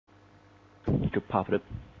to pop it up.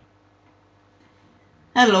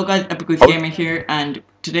 Hello guys, Ep.1 Gaming here, and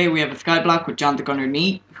today we have a SkyBlock with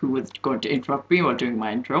Johnthegunnernee, who was going to interrupt me while doing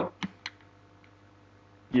my intro.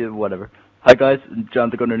 Yeah, whatever. Hi guys, I'm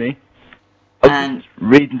Johnthegunnernee. And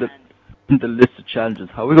reading the list of challenges.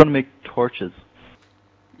 How are we going to make torches?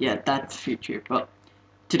 yeah, that's future. But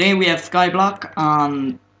today we have SkyBlock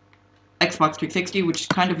on Xbox 360, which is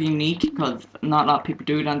kind of unique because not a lot of people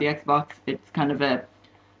do it on the Xbox. It's kind of a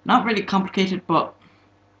not really complicated, but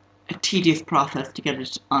a tedious process to get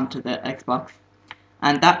it onto the Xbox.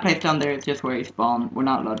 And that place down there is just where you spawn. We're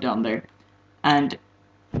not allowed down there. And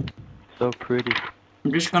So pretty.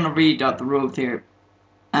 I'm just going to read out the rules here.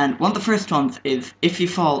 And one of the first ones is, if you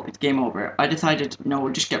fall, it's game over. I decided, no,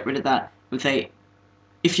 we'll just get rid of that. We'll say,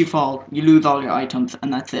 if you fall, you lose all your items,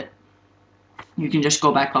 and that's it. You can just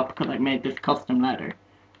go back up, because I made this custom ladder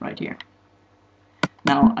right here.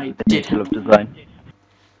 Now, I did have... design.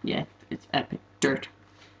 Yeah, it's epic. Dirt.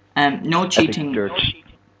 No cheating. Epic dirt.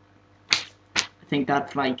 I think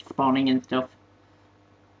that's like spawning and stuff.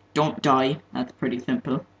 Don't die. That's pretty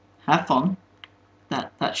simple. Have fun.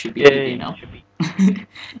 That should be easy enough.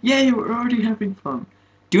 Yay, we're already having fun.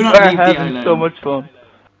 Do not leave the island. We're having so much fun.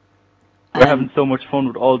 We're having so much fun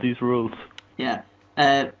with all these rules. Yeah.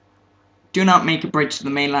 Do not make a bridge to the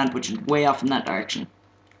mainland, which is way off in that direction.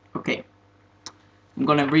 Okay. I'm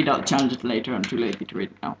gonna read out the challenges later. I'm too lazy to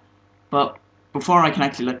read it now. But before I can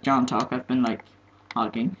actually let John talk, I've been like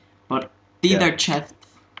hogging. But these are chests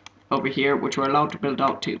over here, which we're allowed to build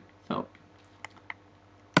out to. So.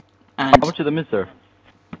 And how much of them is there?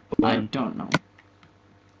 I don't know.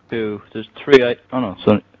 2. There's 3. Oh no,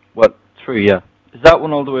 so what? 3. Yeah. Is that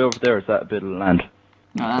one all the way over there? Or is that a bit of land?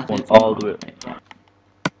 No, that's one all the way. Yeah.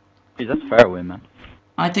 Hey, that's far away, man.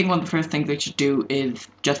 I think one of the first things we should do is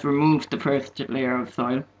just remove the first layer of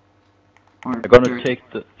soil. Or We're gonna take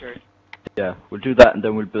the. Yeah, we'll do that and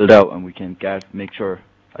then we'll build out and we can make sure.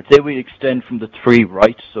 I'd say we extend from the 3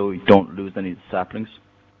 right so we don't lose any of the saplings.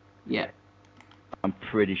 Yeah. I'm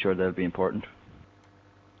pretty sure that'll be important.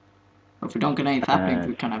 If we don't get any saplings,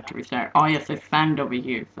 we kind of have to restart. Oh yes, there's sand over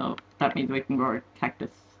here, so that means we can grow a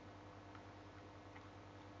cactus.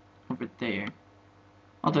 Over there.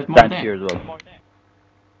 Oh, there's more sand there. here as well.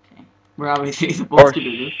 Okay. We're obviously supposed to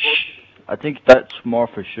do this. I think that's more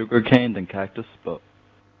for sugarcane than cactus, but...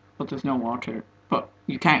 But there's no water. But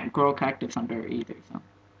you can't grow cactus under either, so...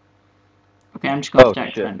 Okay, I'm just gonna start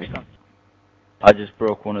expanding. I just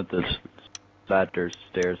broke one of the ladder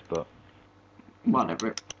stairs, but...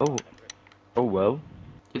 Whatever. Oh well.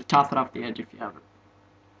 Just toss it off the edge if you have it.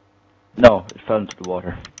 No, it fell into the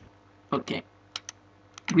water. Okay.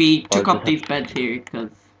 We took up these beds here because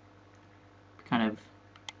kind of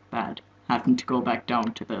bad having to go back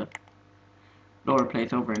down to the lower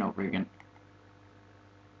place over and over again.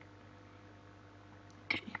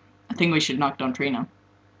 Okay. I think we should knock down 3 now.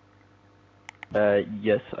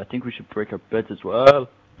 Yes, I think we should break our beds as well.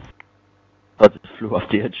 I just flew off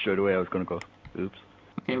the edge straight away. I was gonna go. Oops.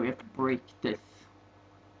 Okay, we have to break this.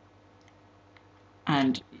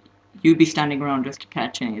 And you be standing around just to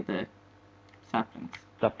catch any of the saplings.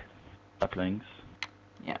 Saplings.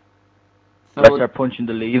 Yeah. So Will I start punching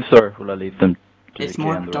the leaves or will I leave them? It's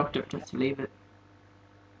more productive just to leave it.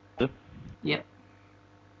 Yeah. Yep.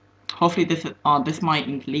 Hopefully this is... Oh, this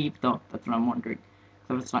mightn't leave though. That's what I'm wondering.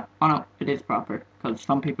 So it's like... Oh no, it is proper. Because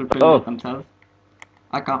some people build it themselves.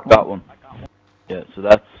 I got one. Got one. Yeah, so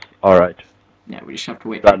that's alright. Yeah, we just have to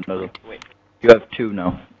wait. Got another. You have 2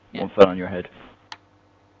 now. Yeah. One fell on your head.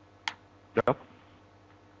 Yep. I'm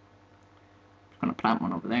gonna plant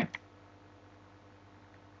one over there.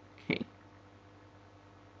 Okay.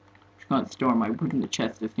 Just gonna store my wood in the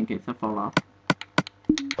chest just in case I fall off.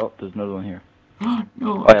 Oh, there's another one here.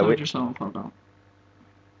 No, I thought just saw him fall down.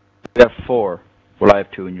 We have 4. Well, I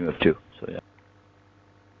have 2 and you have 2, so yeah.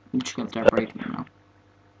 I'm just gonna start breaking them now.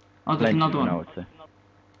 Oh, there's another one. Now, I'd say.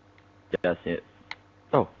 Yeah, I see it.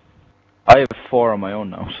 Oh. I have 4 on my own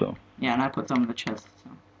now, so. Yeah, and I put some in the chest, so.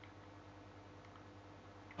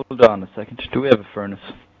 Hold on a second. Do we have a furnace?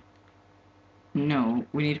 No,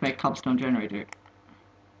 we need to make a cobblestone generator.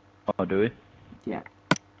 Oh, do we? Yeah.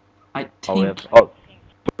 I think...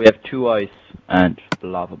 we have 2 ice and a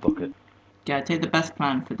lava bucket. Yeah, I'd say the best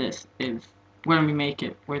plan for this is where we make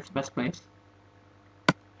it. Where's the best place?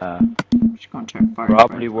 Just gonna turn fire.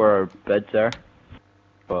 Probably where our beds are,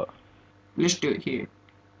 but we'll just do it here.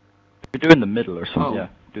 You do in the middle or something. Oh. Yeah,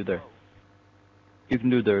 do there. You can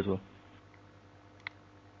do there as well.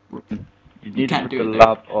 You need to put the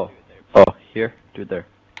lava. Oh, here. Do it there.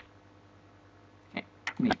 Okay.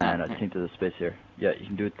 And I think there's a space here. Yeah, you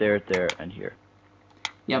can do it there, there, and here.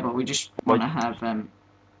 Yeah, but we just want to have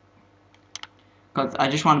Because I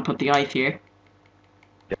just want to put the ice here.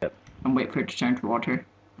 Yep. And wait for it to turn to water.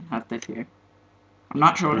 And have this here. I'm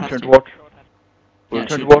not sure Will what it has turn to... to water? Will Yeah, it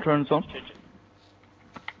turn to should water on its own?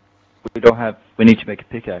 We don't have... We need to make a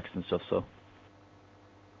pickaxe and stuff, so...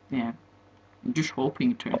 Yeah. I'm just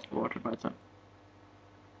hoping it turns to water by itself.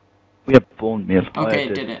 We have bone meal. Okay,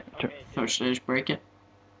 it did it. So should I just break it?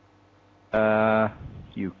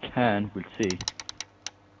 You can. We'll see.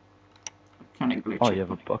 Kind of glitchy. Oh, you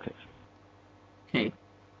have a bucket. Okay.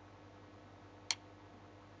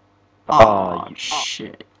 Oh,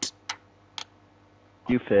 shit.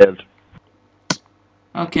 You failed.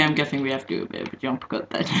 Okay, I'm guessing we have to do a bit of a jump cut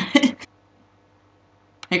then.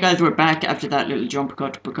 Hey guys, we're back after that little jump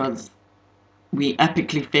cut because we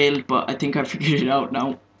epically failed, but I think I figured it out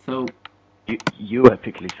now. So... You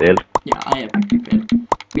epically failed. Yeah, I epically failed.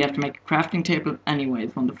 We have to make a crafting table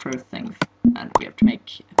anyways, one of the first things. And we have to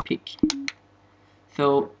make a pick.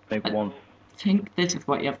 So, Make one. I think this is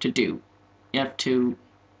what you have to do. You have to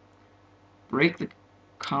break the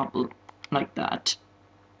cobble like that.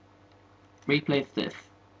 Replace this.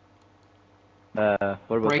 What about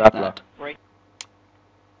Break that that. block?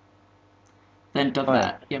 Then does Oh, yeah.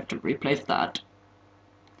 that. You have to replace that.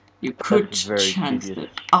 You could chance tedious.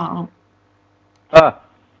 this. Oh. Ah!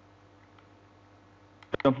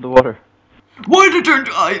 Jump in the water. Why did it turn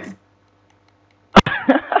to ice?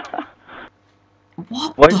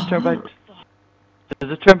 What Why the does it turn back? hell?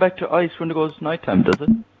 Does it turn back to ice when it goes nighttime, does it?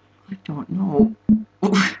 I don't know.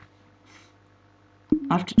 I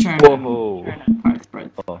have to turn Whoa. fire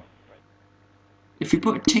spreads. Oh. If you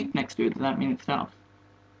put a tick next to it, does that mean it stops?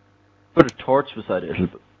 Put a torch beside it.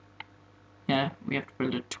 Yeah, we have to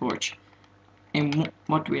build a torch. And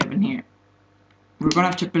what do we have in here? We're gonna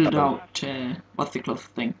have to build out, what's the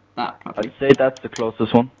closest thing? That, probably. I'd say that's the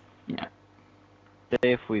closest one. Yeah.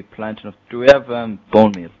 Say if we plant enough. Do we have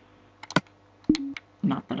bone meal?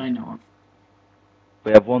 Not that I know of.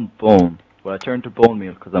 We have one bone. Well, I turned to bone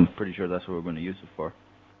meal because I'm pretty sure that's what we're going to use it for.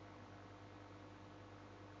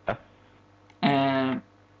 Yeah.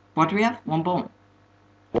 What do we have? One bone.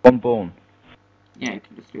 One bone. Yeah, you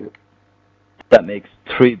can just do it. That makes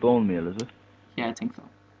 3 bone meal, is it? Yeah, I think so.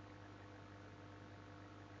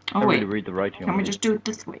 Oh I wait, really read the writing. can we just do it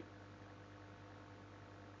this way?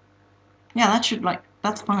 Yeah, that should,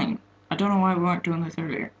 that's fine. I don't know why we weren't doing this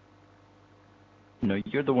earlier. No,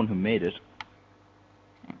 you're the one who made it.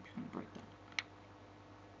 Okay, I'm just gonna break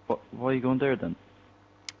that. Why are you going there then?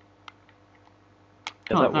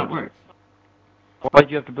 Yeah, Oh, that works. Why do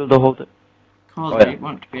you have to build a whole thing? Because Oh, yeah. we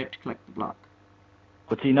want to be able to collect the block.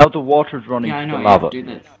 But see, now the water's running Yeah, I to know, the you have lava. to do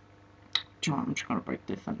this. John, I'm just gonna break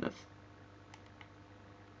this and this.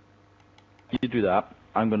 You do that.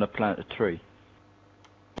 I'm going to plant a tree.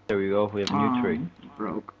 There we go. We have a new tree.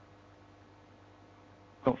 Broke.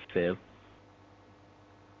 Don't fail.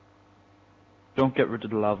 Don't get rid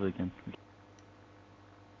of the lava again.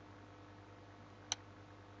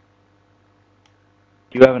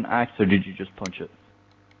 Do you have an axe or did you just punch it?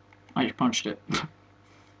 I just punched it.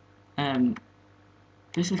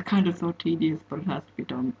 This is kind of so tedious, but it has to be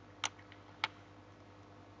done.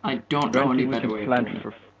 I don't know any better way of doing it.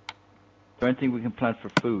 Is there anything we can plant for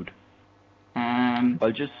food? You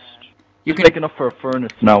I'll just can make enough for a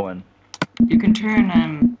furnace now and... You can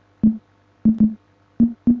turn,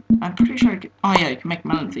 I'm pretty sure oh yeah, you can make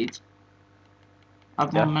melon seeds. I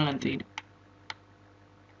have one melon seed.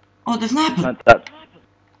 Oh, there's an apple! Plant that.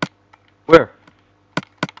 Where?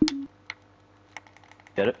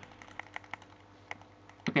 Get it?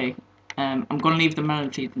 Okay, I'm gonna leave the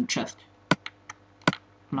melon seeds in the chest.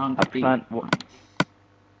 I'll plant one.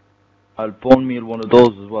 I'll bone meal one of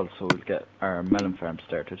those as well, so we'll get our melon farm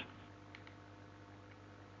started.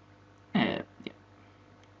 Yeah.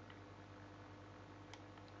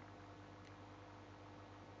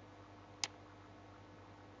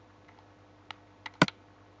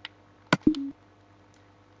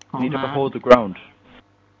 You need to hold the ground.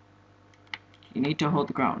 You need to hold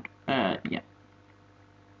the ground. Yeah.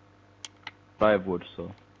 I have wood,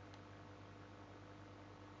 so...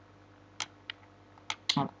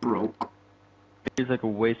 Not broke. It is like a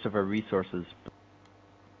waste of our resources. What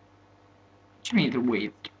do you mean the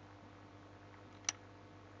waste?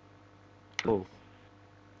 Oh.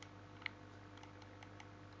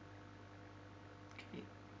 Okay.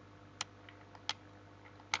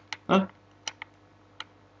 Huh?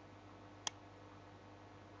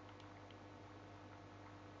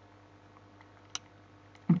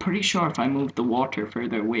 I'm pretty sure if I move the water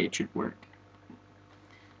further away it should work.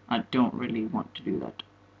 I don't really want to do that.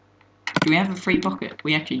 Do we have a free bucket?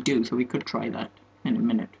 We actually do, so we could try that in a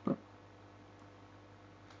minute, but...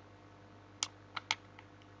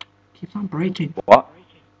 Keeps on breaking. What?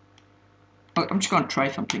 Oh, I'm just gonna try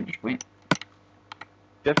something. Just wait.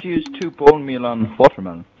 You have to use 2 bone meal on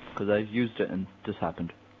watermelon, because I used it and this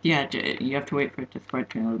happened. Yeah, you have to wait for it to spread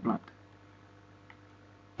to another block.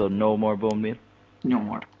 So no more bone meal? No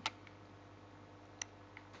more.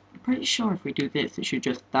 I'm pretty sure if we do this, it should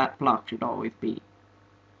just, that block should always be.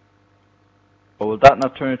 Oh, will that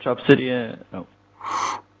not turn it to obsidian? No.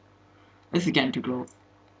 This is getting too close.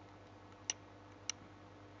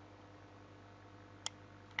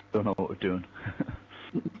 Don't know what we're doing.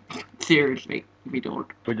 Seriously, we don't.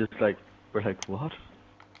 we're like, what?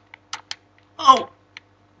 Oh!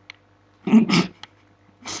 This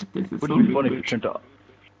is Wouldn't it be funny if it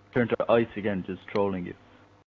turned to ice again, just trolling you?